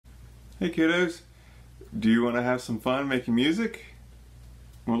Hey kiddos, do you want to have some fun making music?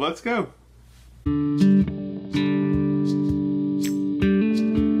 Well, let's go!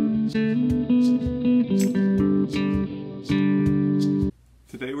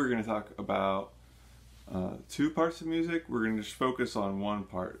 Today we're going to talk about two parts of music. We're going to just focus on one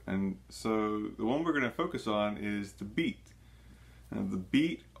part. And so the one we're going to focus on is the beat. And the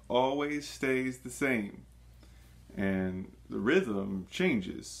beat always stays the same. And the rhythm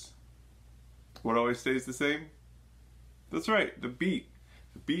changes. What always stays the same? That's right, the beat.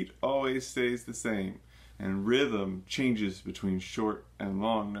 The beat always stays the same. And rhythm changes between short and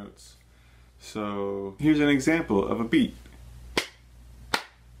long notes. So here's an example of a beat.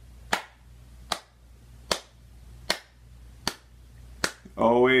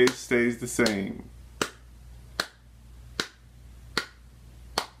 Always stays the same.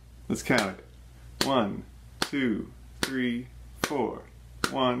 Let's count it. 1, 2, 3, 4.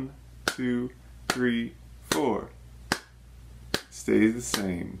 1, 2, 3, 4. Stays the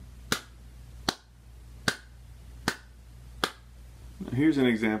same. Now here's an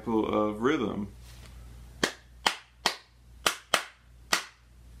example of rhythm.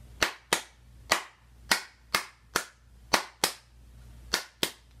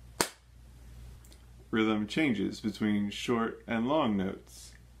 Rhythm changes between short and long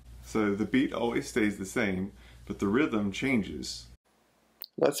notes. So the beat always stays the same, but the rhythm changes.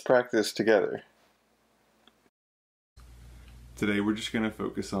 Let's practice together. Today we're just going to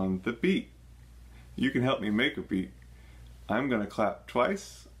focus on the beat. You can help me make a beat. I'm going to clap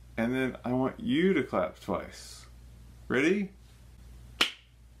twice, and then I want you to clap twice. Ready?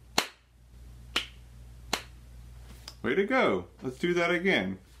 Way to go! Let's do that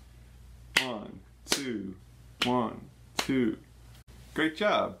again. 1, 2, 1, 2. Great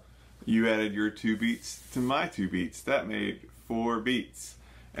job! You added your 2 beats to my 2 beats. That made 4 beats.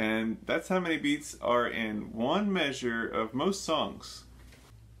 And that's how many beats are in one measure of most songs.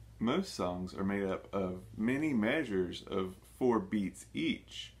 Most songs are made up of many measures of 4 beats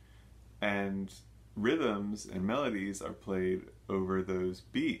each. And rhythms and melodies are played over those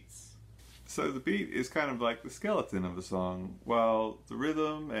beats. So the beat is kind of like the skeleton of the song, while the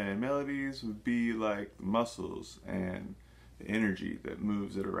rhythm and melodies would be like the muscles and the energy that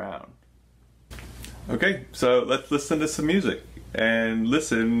moves it around. Okay, so let's listen to some music and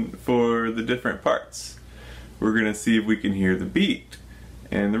listen for the different parts. We're going to see if we can hear the beat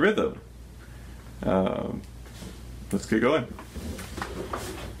and the rhythm. Let's get going.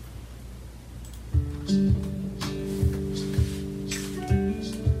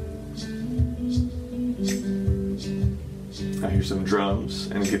 I hear some drums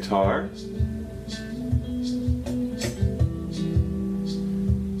and a guitar.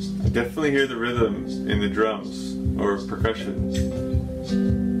 I definitely hear the rhythm in the drums or percussion.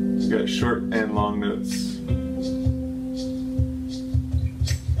 You got short and long notes.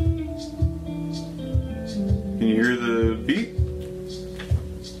 Can you hear the beat?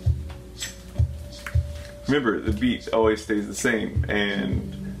 Remember, the beat always stays the same,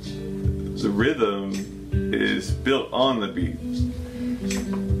 and the rhythm is built on the beat.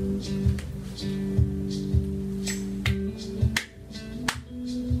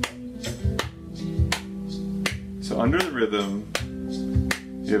 So under the rhythm,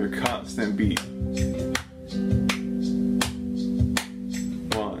 you have a constant beat.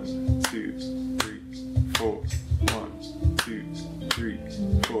 1, 2, 3, 4. 1, 2, 3,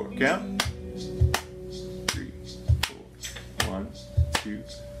 4. Count. 3, 4. 1, 2,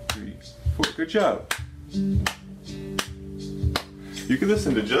 3, 4. Good job. You can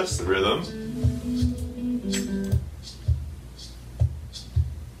listen to just the rhythm.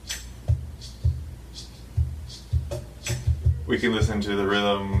 We can listen to the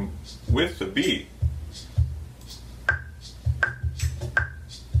rhythm with the beat.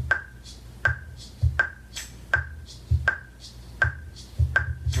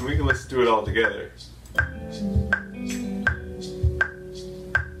 And we can listen to it all together.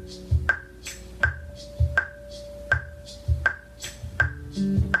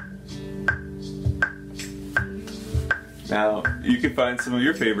 Now, you can find some of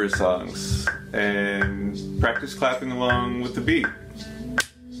your favorite songs and practice clapping along with the beat.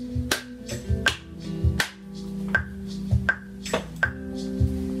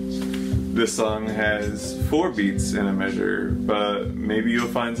 This song has 4 beats in a measure, but maybe you'll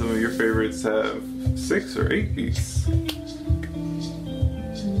find some of your favorites have 6 or 8 beats.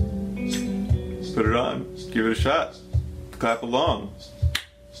 Put it on, give it a shot, clap along.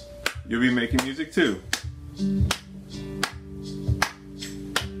 You'll be making music too.